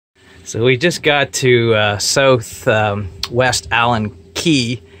So we just got to south west Allen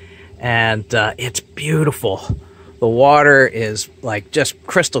Key, and it's beautiful. The water is like just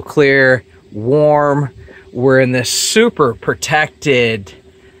crystal clear, warm. We're in this super protected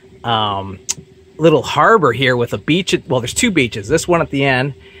little harbor here with a beach. Well, there's two beaches, this one at the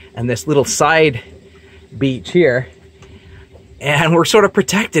end and this little side beach here. And we're sort of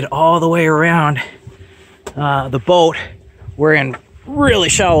protected all the way around the boat. We're in really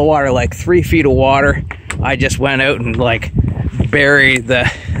shallow water, like 3 feet of water. I just went out and like buried the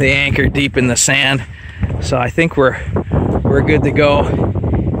anchor deep in the sand. So I think we're good to go.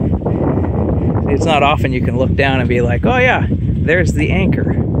 It's not often you can look down and be like, oh yeah, there's the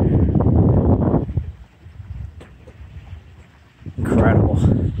anchor.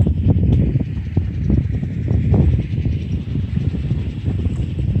 Incredible.